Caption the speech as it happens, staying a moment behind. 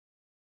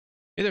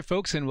Hey there,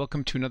 folks, and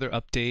welcome to another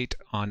update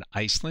on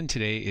Iceland.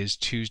 Today is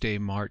Tuesday,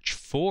 March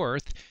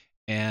 4th,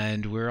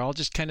 and we're all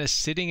just kind of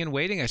sitting and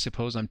waiting, I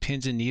suppose, on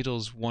pins and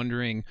needles,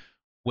 wondering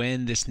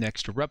when this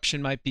next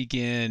eruption might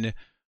begin,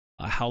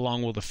 how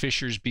long will the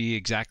fissures be,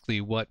 exactly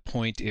what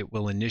point it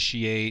will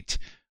initiate,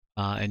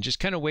 and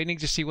just kind of waiting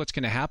to see what's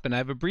going to happen. I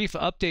have a brief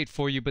update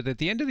for you, but at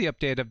the end of the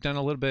update, I've done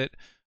a little bit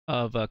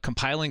of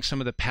compiling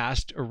some of the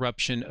past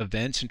eruption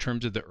events in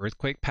terms of the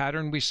earthquake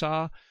pattern we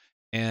saw.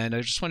 And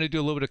I just want to do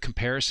a little bit of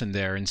comparison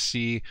there and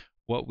see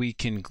what we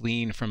can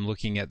glean from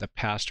looking at the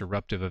past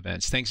eruptive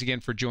events. Thanks again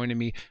for joining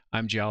me.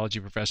 I'm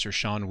Geology Professor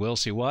Shawn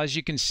Willsey. Well, as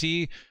you can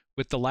see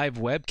with the live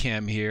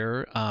webcam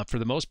here, for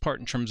the most part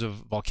in terms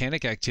of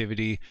volcanic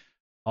activity,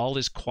 all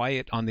is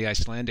quiet on the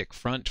Icelandic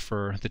front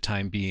for the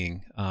time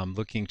being.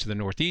 Looking to the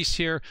northeast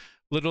here,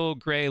 little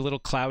gray, a little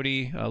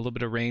cloudy, a little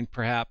bit of rain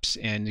perhaps,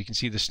 and you can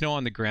see the snow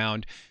on the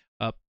ground.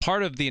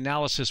 Part of the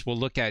analysis we'll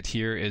look at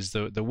here is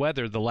the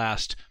weather the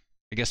last,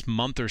 I guess,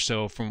 month or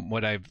so, from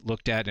what I've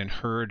looked at and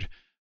heard,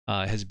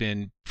 has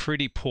been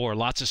pretty poor.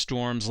 Lots of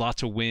storms,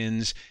 lots of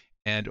winds,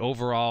 and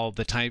overall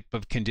the type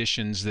of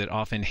conditions that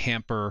often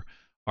hamper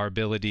our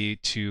ability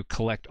to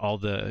collect all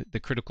the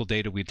critical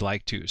data we'd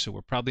like to. So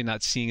we're probably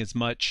not seeing as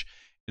much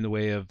in the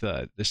way of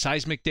the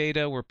seismic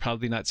data. We're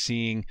probably not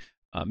seeing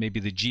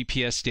maybe the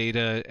GPS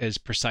data as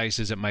precise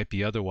as it might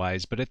be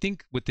otherwise. But I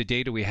think with the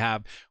data we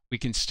have, we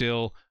can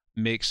still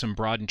make some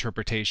broad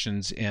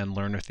interpretations and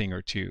learn a thing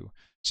or two.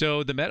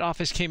 So the Met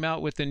Office came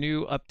out with a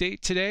new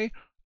update today.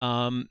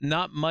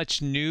 Not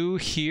much new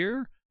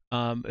here.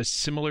 A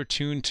similar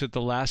tune to the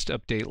last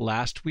update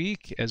last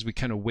week as we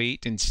kind of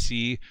wait and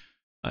see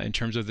in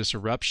terms of this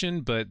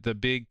eruption. But the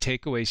big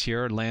takeaways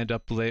here are land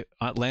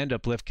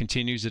uplift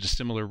continues at a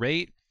similar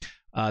rate.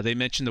 They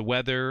mentioned the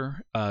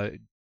weather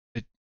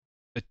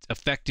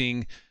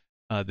affecting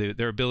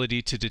their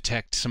ability to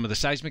detect some of the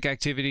seismic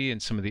activity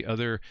and some of the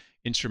other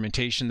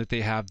instrumentation that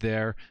they have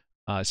there.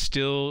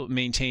 Still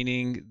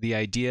maintaining the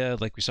idea,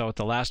 like we saw with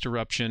the last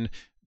eruption,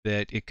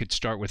 that it could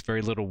start with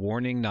very little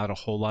warning, not a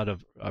whole lot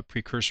of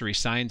precursory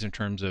signs in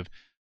terms of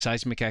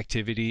seismic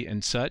activity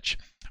and such.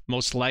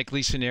 Most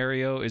likely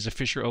scenario is a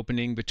fissure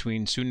opening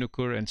between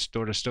Sunnukur and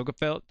Stora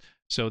Stogafeld.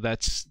 So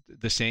that's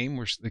the same.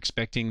 We're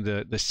expecting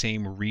the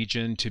same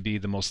region to be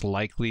the most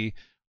likely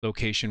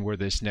location where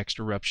this next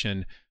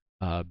eruption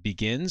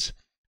begins.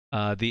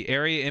 The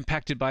area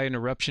impacted by an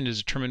eruption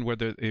is determined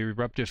whether the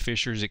eruptive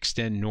fissures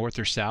extend north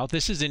or south.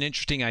 This is an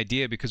interesting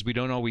idea because we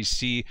don't always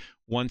see,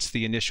 once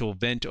the initial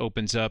vent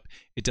opens up,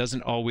 it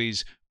doesn't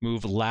always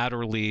move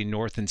laterally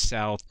north and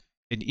south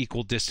an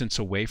equal distance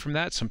away from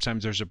that.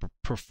 Sometimes there's a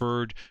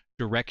preferred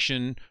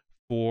direction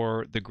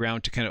for the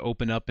ground to kind of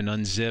open up and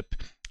unzip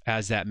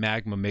as that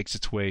magma makes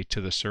its way to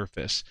the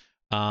surface.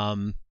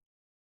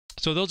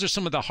 So those are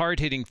some of the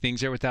hard-hitting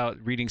things there without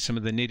reading some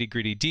of the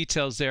nitty-gritty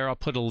details there. I'll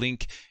put a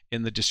link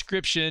in the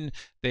description.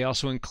 They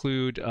also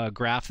include a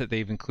graph that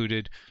they've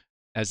included,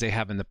 as they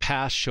have in the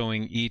past,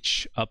 showing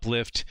each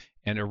uplift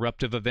and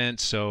eruptive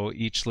event. So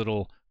each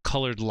little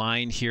colored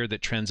line here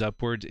that trends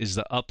upward is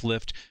the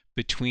uplift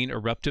between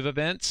eruptive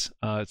events.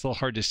 It's a little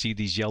hard to see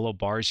these yellow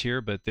bars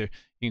here, but there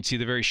you can see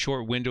the very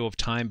short window of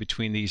time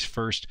between these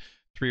first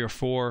 3 or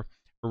 4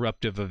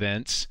 eruptive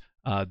events.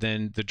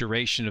 Then the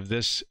duration of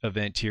this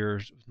event here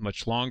is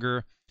much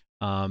longer.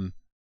 And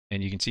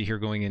you can see here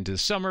going into the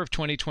summer of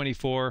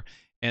 2024.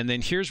 And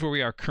then here's where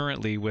we are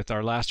currently, with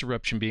our last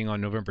eruption being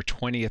on November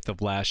 20th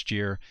of last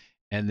year.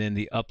 And then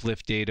the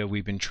uplift data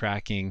we've been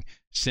tracking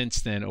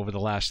since then over the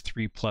last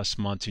 3+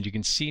 months. And you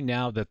can see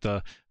now that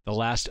the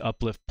last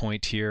uplift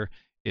point here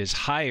is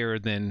higher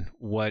than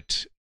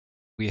what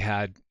we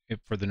had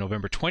for the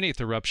November 20th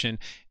eruption,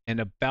 and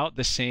about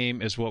the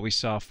same as what we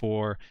saw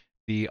for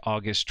the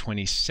August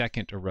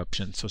 22nd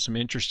eruption. So some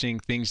interesting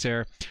things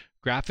there.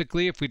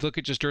 Graphically, if we look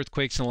at just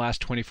earthquakes in the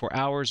last 24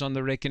 hours on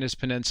the Reykjanes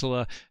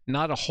Peninsula,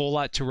 not a whole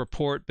lot to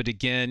report, but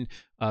again,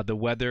 the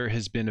weather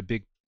has been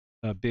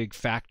a big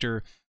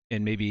factor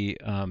in maybe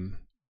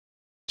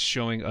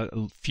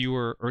showing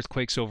fewer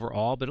earthquakes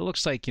overall. But it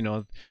looks like,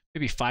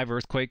 maybe 5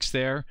 earthquakes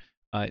there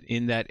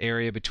in that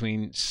area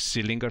between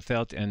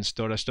Silingarfeld and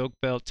Stora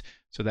Stogfeld.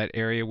 So that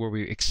area where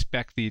we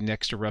expect the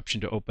next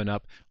eruption to open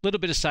up. A little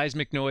bit of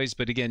seismic noise,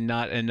 but again,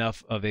 not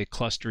enough of a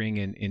clustering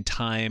in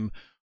time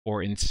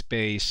or in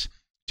space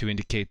to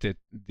indicate that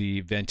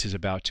the vent is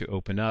about to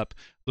open up.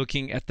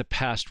 Looking at the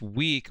past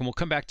week, and we'll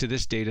come back to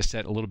this data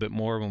set a little bit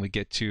more when we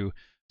get to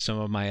some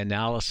of my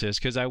analysis,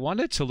 because I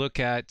wanted to look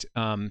at,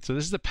 so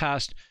this is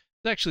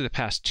actually the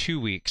past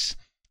 2 weeks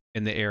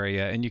in the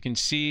area, and you can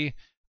see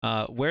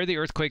where the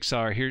earthquakes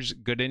are. Here's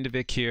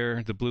Gudendavik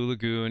here, the Blue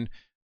Lagoon,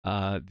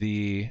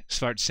 the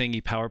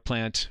Svartsengi power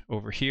plant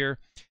over here.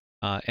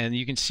 And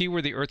you can see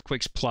where the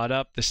earthquakes plot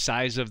up. The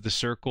size of the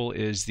circle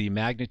is the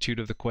magnitude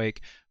of the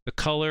quake. The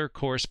color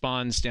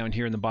corresponds down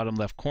here in the bottom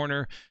left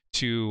corner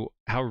to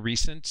how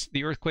recent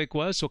the earthquake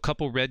was. So a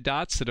couple red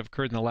dots that have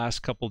occurred in the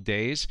last couple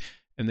days.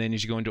 And then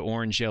as you go into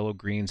orange, yellow,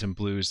 greens, and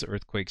blues, the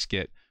earthquakes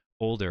get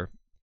older.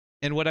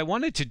 And what I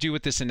wanted to do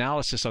with this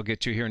analysis I'll get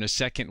to here in a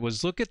second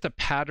was look at the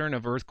pattern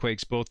of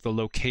earthquakes, both the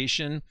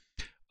location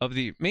of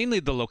mainly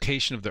the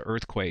location of the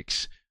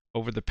earthquakes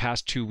over the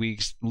past 2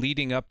 weeks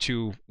leading up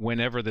to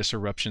whenever this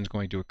eruption is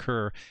going to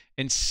occur,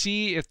 and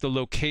see if the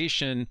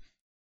location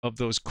of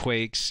those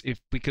quakes, if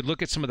we could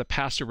look at some of the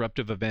past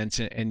eruptive events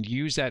and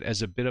use that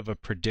as a bit of a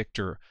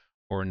predictor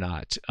or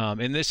not.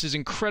 And this is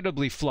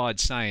incredibly flawed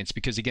science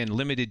because, again,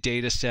 limited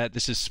data set.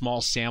 This is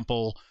small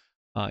sample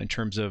in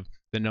terms of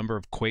the number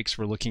of quakes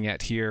we're looking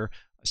at here.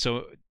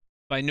 So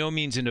by no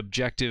means an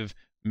objective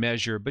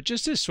measure, but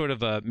just as sort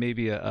of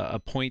maybe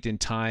a point in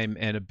time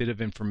and a bit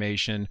of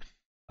information,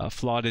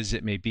 flawed as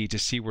it may be, to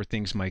see where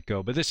things might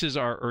go. But this is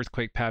our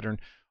earthquake pattern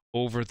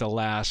over the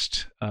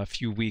last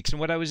few weeks. And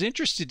what I was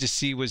interested to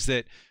see was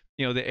that,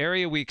 you know, the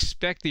area we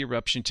expect the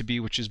eruption to be,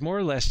 which is more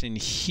or less in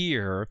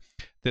here,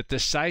 that the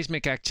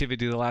seismic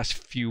activity the last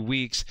few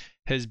weeks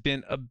has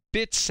been a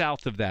bit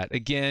south of that.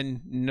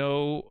 Again,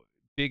 no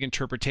big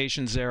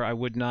interpretations there. I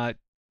would not,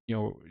 you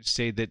know,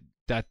 say that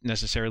that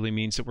necessarily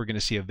means that we're going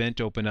to see a vent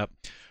open up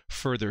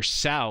further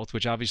south,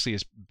 which obviously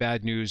is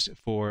bad news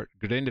for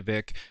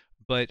Grindavik.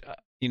 But,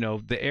 you know,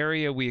 the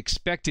area we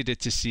expected it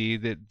to see,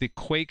 that the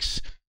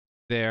quakes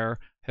there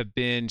have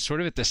been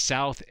sort of at the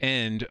south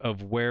end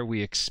of where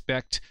we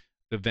expect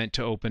the vent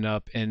to open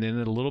up, and then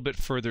a little bit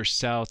further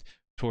south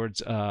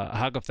towards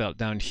Hagafelt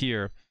down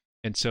here.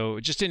 And so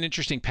just an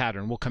interesting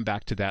pattern. We'll come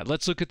back to that.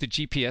 Let's look at the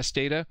GPS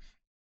data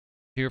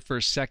here for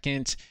a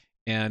second,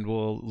 and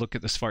we'll look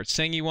at the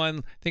Svartsengi one.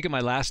 I think in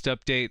my last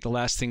update, the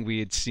last thing we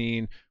had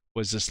seen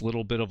was this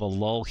little bit of a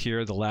lull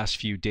here, the last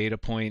few data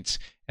points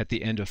at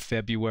the end of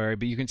February.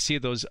 But you can see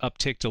those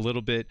upticked a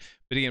little bit.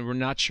 But again, we're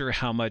not sure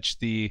how much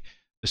the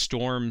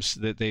storms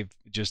that they've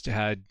just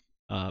had,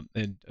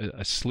 and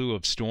a slew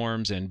of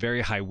storms and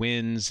very high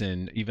winds,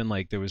 and even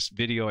like there was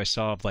video I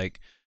saw of like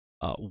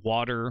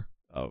water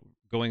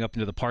going up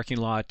into the parking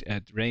lot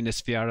at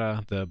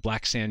Reynisfjara, the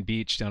black sand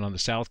beach down on the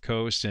south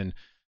coast, and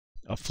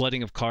a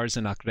flooding of cars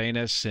in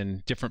Reykjanes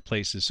and different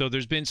places. So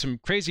there's been some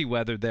crazy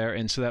weather there,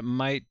 and so that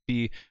might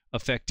be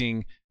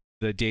affecting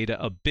the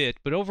data a bit,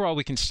 but overall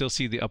we can still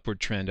see the upward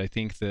trend. I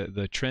think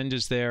the trend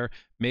is there,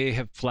 may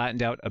have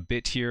flattened out a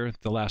bit here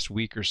the last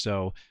week or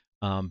so,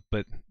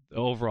 but the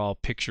overall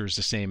picture is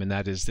the same, and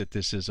that is that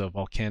this is a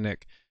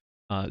volcanic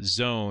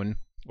zone,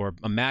 or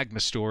a magma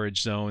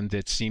storage zone,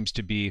 that seems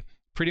to be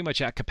pretty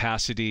much at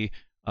capacity,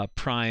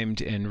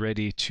 primed and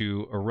ready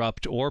to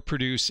erupt or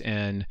produce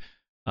an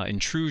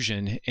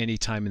intrusion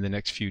anytime in the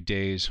next few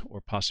days, or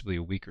possibly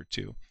a week or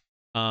two.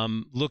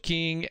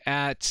 Looking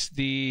at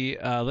the,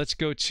 let's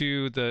go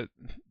to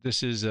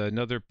this is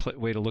another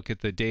way to look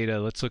at the data.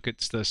 Let's look at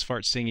the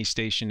Svartsengi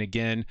station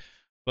again,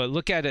 but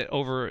look at it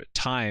over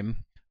time.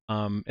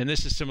 And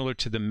this is similar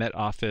to the Met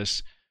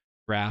Office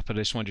graph, but I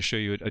just wanted to show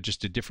you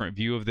just a different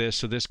view of this.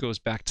 So this goes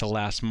back to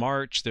last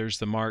March. There's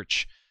the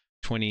March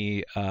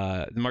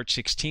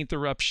 16th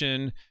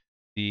eruption,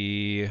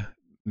 the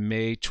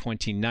May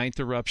 29th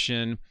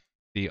eruption,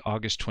 the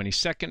August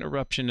 22nd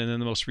eruption, and then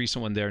the most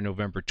recent one there,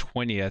 November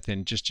 20th.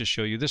 And just to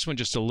show you, this one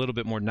just a little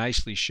bit more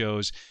nicely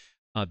shows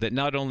that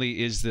not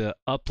only is the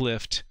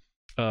uplift,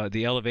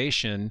 the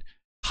elevation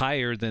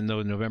higher than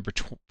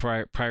the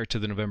prior to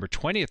the November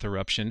 20th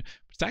eruption,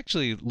 but it's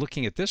actually,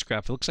 looking at this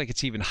graph, it looks like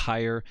it's even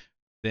higher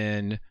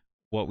than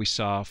what we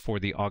saw for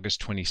the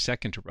August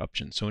 22nd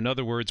eruption. So in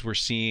other words, we're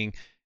seeing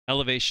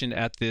elevation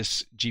at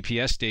this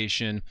GPS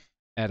station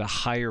at a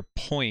higher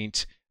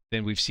point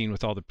than we've seen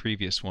with all the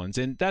previous ones.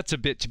 And that's a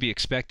bit to be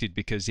expected,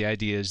 because the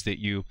idea is that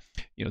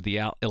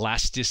the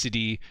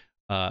elasticity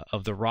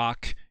of the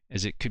rock,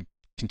 as it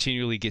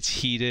continually gets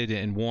heated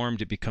and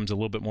warmed, it becomes a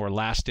little bit more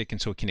elastic,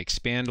 and so it can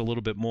expand a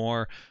little bit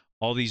more.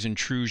 All these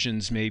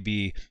intrusions may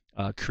be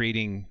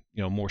creating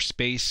more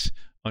space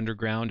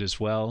underground as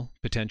well,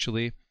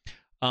 potentially.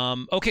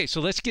 Okay,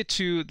 so let's get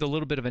to the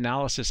little bit of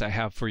analysis I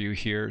have for you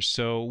here.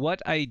 So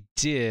what I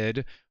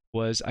did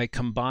was I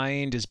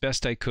combined as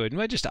best I could,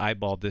 and I just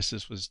eyeballed this.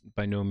 This was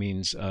by no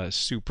means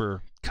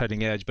super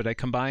cutting edge, but I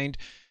combined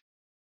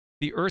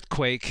the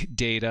earthquake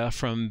data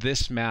from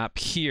this map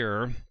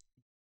here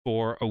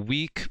for a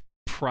week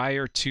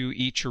prior to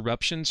each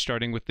eruption,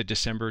 starting with the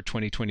December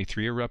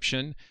 2023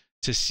 eruption,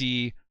 to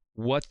see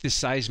what the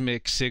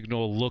seismic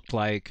signal looked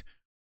like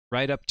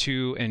right up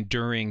to and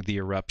during the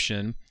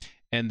eruption.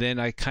 And then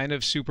I kind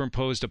of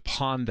superimposed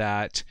upon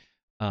that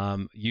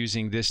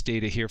using this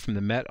data here from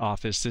the Met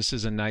Office. This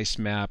is a nice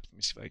map. Let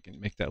me see if I can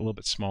make that a little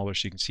bit smaller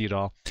so you can see it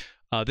all.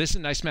 This is a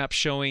nice map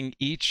showing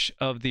each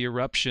of the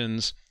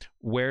eruptions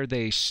where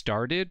they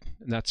started,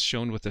 and that's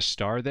shown with a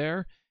star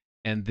there.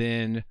 And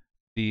then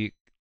the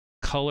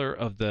color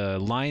of the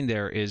line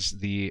there is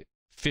the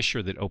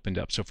fissure that opened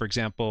up. So for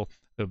example,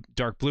 the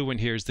dark blue one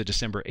here is the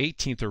December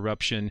 18th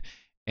eruption.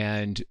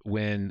 And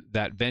when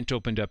that vent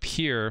opened up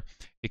here,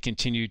 it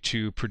continued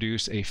to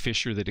produce a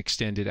fissure that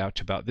extended out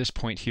to about this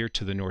point here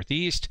to the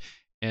northeast,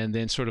 and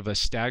then sort of a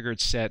staggered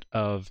set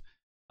of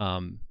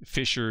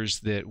fissures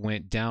that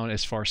went down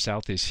as far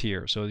south as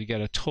here. So you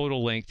got a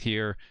total length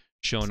here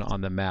shown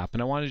on the map.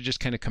 And I wanted to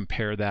just kind of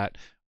compare that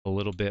a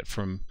little bit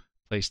from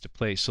place to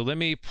place. So let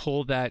me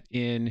pull that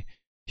in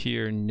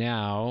here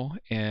now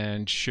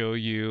and show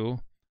you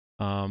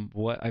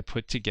what I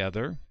put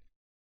together.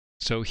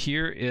 So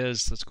here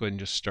is, let's go ahead and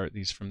just start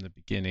these from the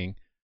beginning.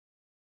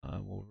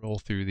 We'll roll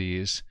through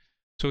these.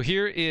 So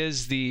here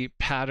is the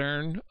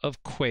pattern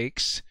of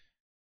quakes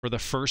for the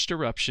first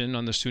eruption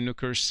on the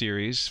Sunukar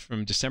series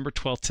from December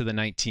 12th to the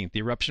 19th. The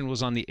eruption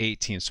was on the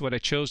 18th. So what I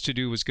chose to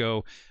do was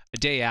go a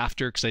day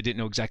after, because I didn't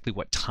know exactly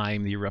what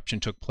time the eruption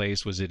took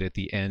place. Was it at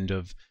the end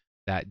of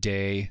that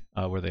day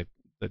where the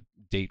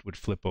date would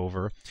flip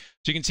over?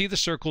 So you can see the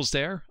circles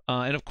there.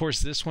 And of course,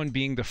 this one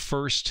being the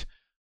first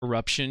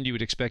eruption, you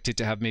would expect it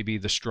to have maybe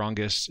the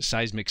strongest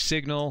seismic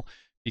signal,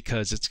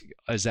 because it's,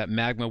 as that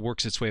magma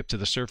works its way up to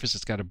the surface,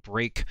 it's got to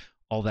break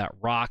all that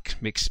rock,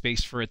 make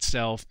space for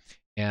itself,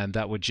 and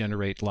that would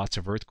generate lots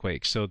of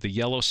earthquakes. So the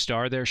yellow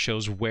star there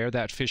shows where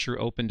that fissure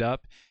opened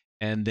up,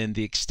 and then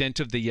the extent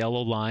of the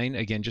yellow line,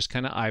 again, just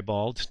kind of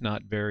eyeballed,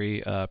 not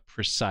very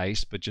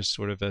precise, but just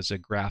sort of as a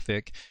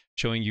graphic,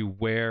 showing you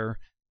where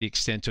the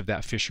extent of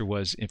that fissure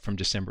was from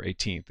December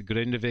 18th. The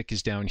Grindavik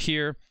is down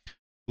here,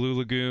 Blue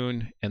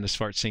Lagoon, and the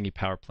Svartsengi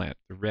power plant.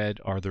 The red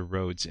are the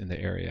roads in the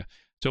area.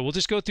 So we'll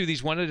just go through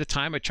these one at a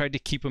time. I tried to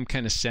keep them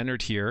kind of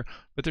centered here,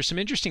 but there's some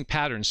interesting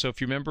patterns. So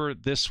if you remember,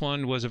 this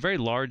one was a very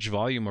large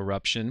volume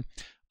eruption.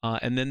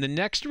 And then the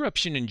next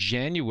eruption in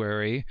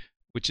January,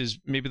 which is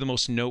maybe the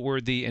most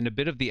noteworthy and a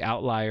bit of the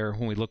outlier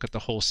when we look at the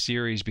whole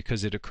series,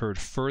 because it occurred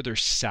further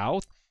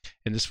south.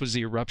 And this was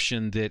the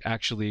eruption that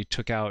actually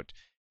took out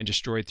and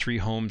destroyed 3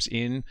 homes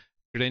in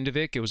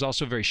Grindavik. It was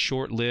also very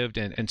short-lived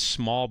and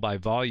small by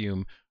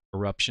volume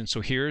eruption.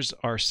 So here's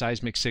our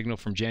seismic signal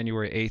from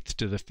January 8th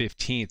to the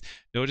 15th.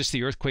 Notice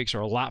the earthquakes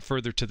are a lot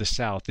further to the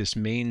south. This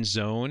main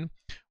zone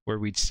where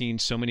we'd seen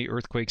so many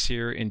earthquakes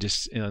here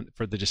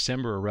for the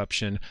December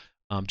eruption,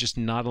 just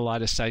not a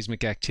lot of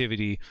seismic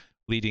activity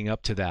leading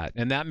up to that.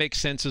 And that makes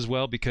sense as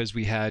well, because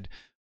we had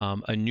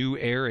a new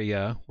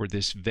area where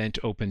this vent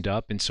opened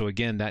up. And so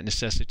again, that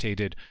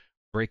necessitated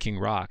breaking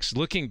rocks.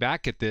 Looking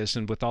back at this,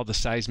 and with all the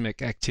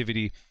seismic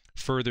activity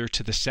further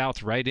to the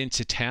south, right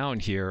into town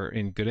here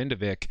in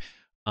Grindavik,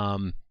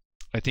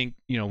 I think,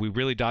 you know, we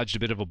really dodged a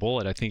bit of a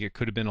bullet. I think it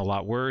could have been a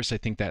lot worse. I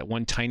think that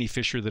one tiny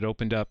fissure that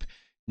opened up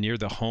near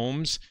the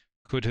homes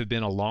could have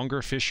been a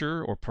longer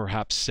fissure, or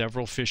perhaps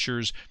several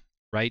fissures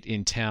right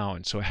in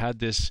town. So had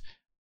this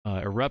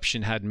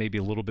eruption had maybe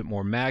a little bit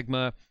more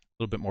magma, a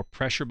little bit more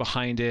pressure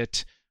behind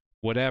it,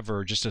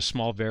 whatever, just a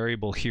small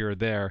variable here or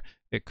there,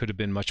 it could have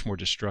been much more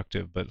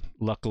destructive, but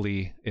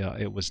luckily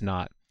it was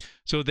not.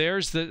 So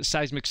there's the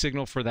seismic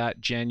signal for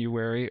that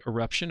January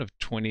eruption of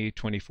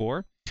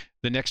 2024.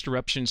 The next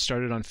eruption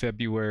started on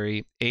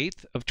February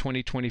 8th of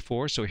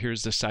 2024. So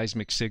here's the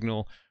seismic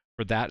signal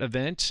for that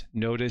event.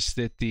 Notice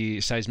that the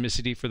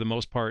seismicity, for the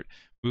most part,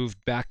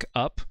 moved back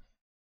up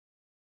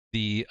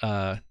the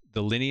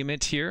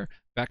lineament here,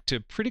 back to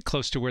pretty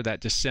close to where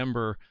that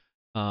December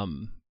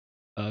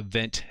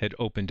vent had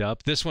opened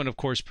up. This one, of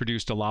course,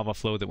 produced a lava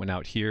flow that went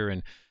out here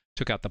and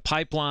took out the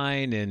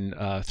pipeline and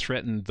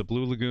threatened the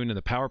Blue Lagoon and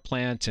the power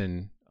plant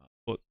and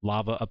put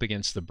lava up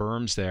against the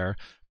berms there.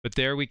 But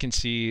there we can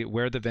see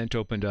where the vent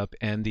opened up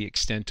and the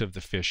extent of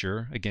the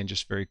fissure. Again,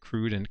 just very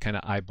crude and kind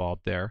of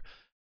eyeballed there.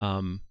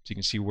 So you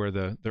can see where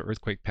the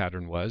earthquake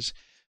pattern was.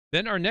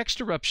 Then our next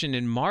eruption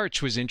in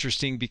March was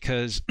interesting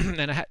because,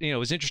 and it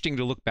was interesting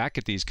to look back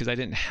at these because I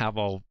didn't have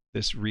all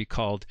this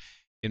recalled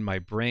in my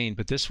brain.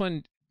 But this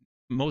one,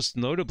 most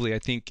notably, I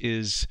think,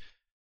 is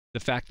the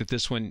fact that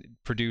this one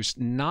produced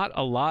not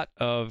a lot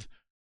of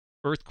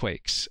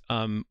earthquakes.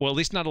 Well, at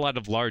least not a lot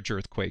of large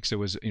earthquakes. There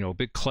was, a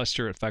big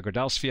cluster at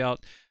Fagradalsfjall,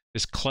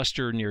 this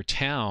cluster near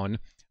town,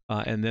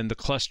 and then the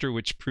cluster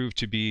which proved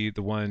to be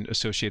the one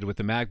associated with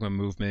the magma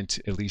movement,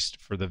 at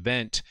least for the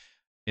vent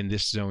in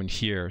this zone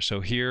here. So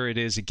here it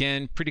is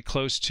again, pretty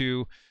close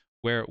to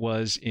where it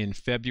was in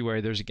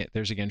February. There's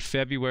again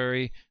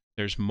February,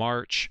 there's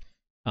March,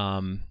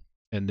 and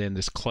then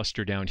this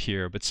cluster down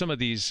here. But some of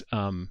these,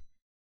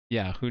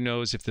 who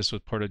knows if this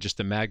was part of just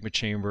the magma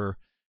chamber,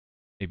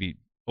 maybe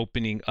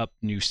opening up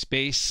new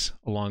space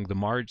along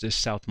the this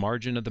south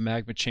margin of the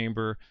magma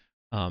chamber.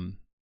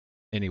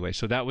 Anyway,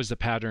 so that was the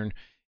pattern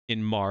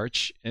in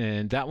March,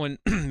 and that one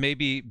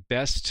maybe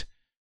best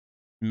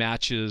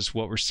matches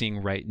what we're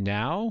seeing right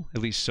now,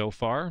 at least so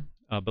far.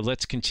 But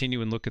let's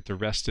continue and look at the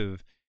rest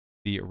of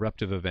the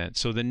eruptive event.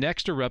 So the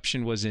next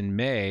eruption was in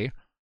May,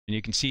 and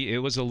you can see it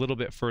was a little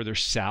bit further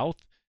south,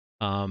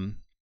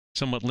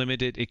 somewhat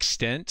limited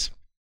extent.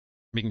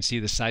 We can see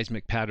the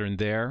seismic pattern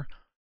there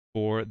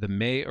for the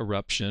May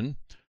eruption.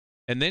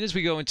 And then as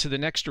we go into the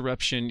next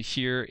eruption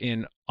here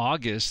in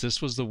August,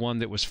 this was the one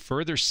that was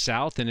further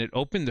south, and it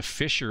opened the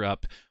fissure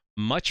up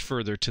much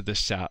further to the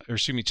south, or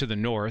excuse me, to the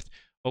north,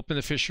 opened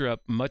the fissure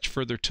up much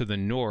further to the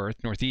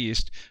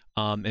northeast.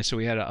 And so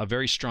we had a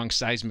very strong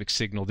seismic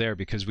signal there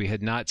because we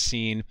had not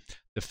seen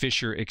the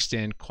fissure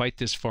extend quite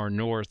this far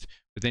north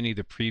with any of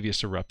the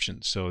previous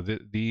eruptions. So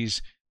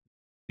these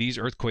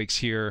earthquakes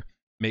here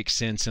makes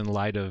sense in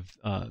light of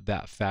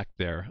that fact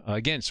there.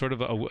 Again, sort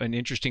of an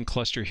interesting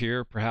cluster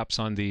here, perhaps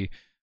on the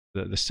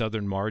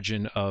southern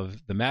margin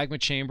of the magma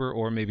chamber,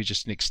 or maybe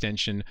just an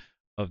extension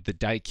of the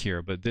dike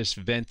here. But this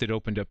vent that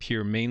opened up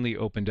here mainly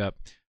opened up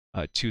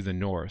to the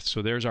north.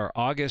 So there's our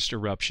August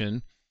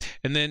eruption.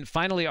 And then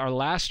finally, our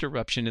last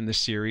eruption in the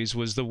series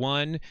was the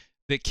one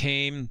that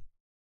came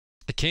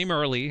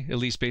early, at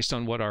least based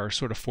on what our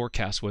sort of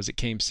forecast was. It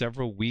came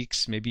several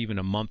weeks, maybe even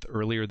a month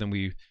earlier than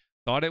we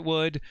thought it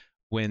would,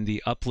 when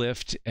the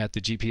uplift at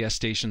the GPS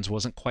stations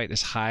wasn't quite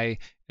as high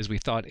as we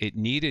thought it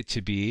needed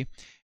to be.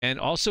 And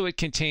also it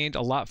contained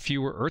a lot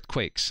fewer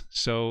earthquakes.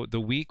 So the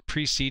week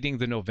preceding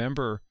the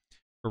November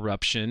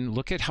eruption,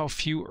 look at how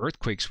few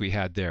earthquakes we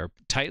had there.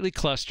 Tightly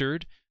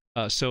clustered,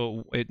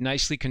 so it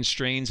nicely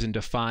constrains and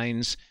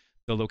defines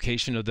the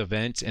location of the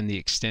vent and the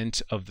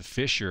extent of the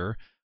fissure.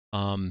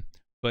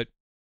 But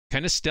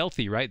kind of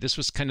stealthy, right? This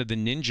was kind of the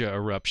ninja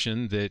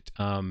eruption that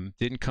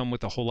didn't come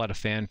with a whole lot of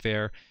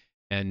fanfare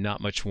and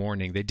not much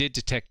warning. They did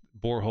detect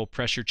borehole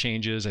pressure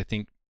changes, I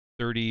think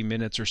 30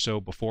 minutes or so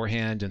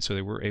beforehand, and so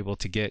they were able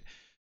to get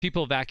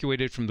people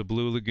evacuated from the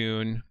Blue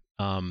Lagoon.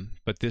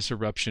 But this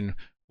eruption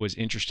was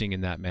interesting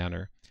in that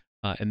manner.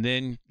 And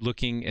then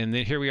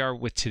here we are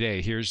with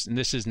today. And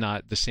this is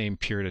not the same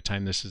period of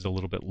time. This is a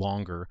little bit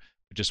longer.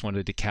 I just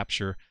wanted to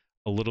capture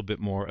a little bit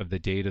more of the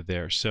data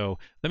there. So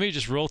let me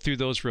just roll through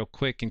those real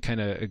quick and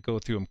kind of go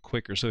through them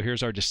quicker. So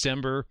here's our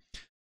December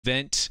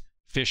vent,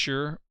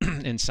 fissure,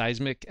 and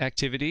seismic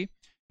activity.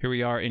 Here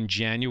we are in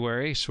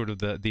January, sort of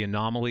the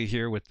anomaly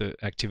here with the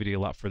activity a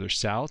lot further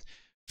south.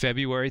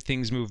 February,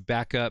 things move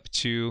back up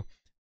to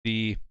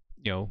the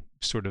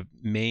sort of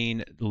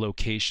main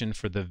location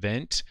for the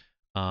vent,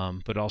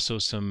 but also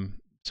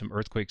some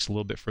earthquakes a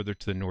little bit further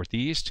to the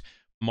northeast.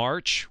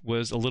 March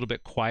was a little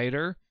bit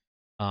quieter,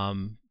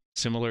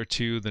 similar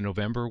to the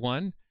November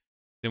one.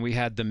 Then we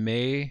had the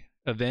May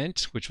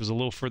event, which was a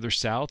little further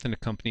south and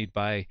accompanied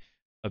by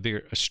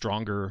a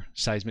stronger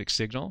seismic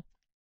signal.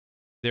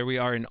 There we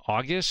are in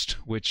August,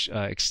 which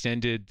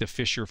extended the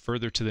fissure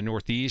further to the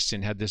northeast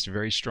and had this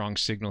very strong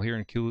signal here,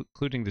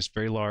 including this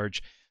very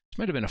large, this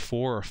might have been a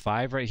 4 or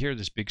 5 right here,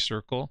 this big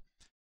circle.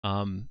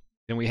 Then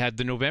we had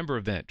the November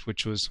event,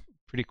 which was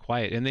pretty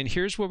quiet. And then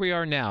here's where we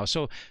are now.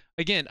 So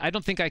again, I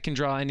don't think I can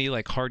draw any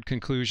like hard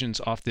conclusions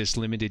off this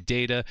limited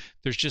data.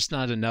 There's just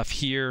not enough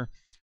here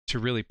to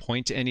really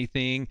point to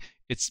anything.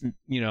 It's,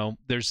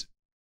 there's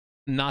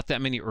not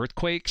that many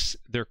earthquakes.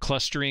 They're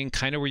clustering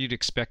kind of where you'd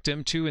expect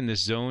them to in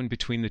this zone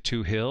between the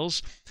two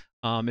hills.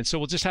 And so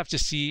we'll just have to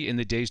see in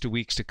the days to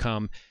weeks to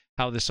come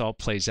how this all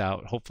plays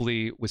out.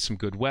 Hopefully with some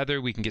good weather,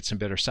 we can get some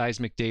better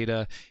seismic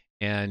data.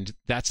 And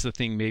that's the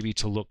thing maybe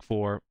to look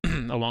for,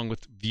 along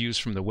with views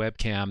from the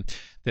webcam,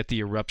 that the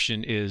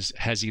eruption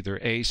has either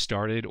A,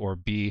 started, or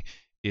B,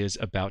 is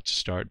about to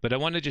start. But I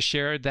wanted to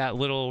share that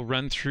little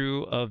run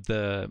through of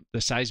the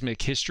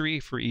seismic history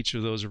for each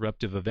of those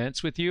eruptive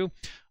events with you,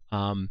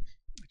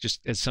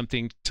 just as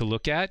something to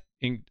look at.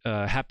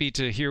 Happy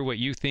to hear what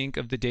you think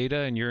of the data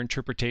and your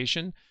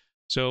interpretation.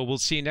 So we'll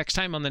see you next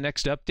time on the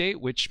next update,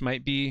 which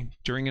might be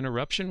during an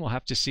eruption. We'll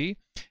have to see.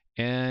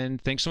 And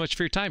thanks so much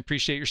for your time.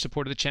 Appreciate your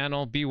support of the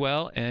channel. Be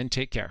well and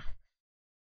take care.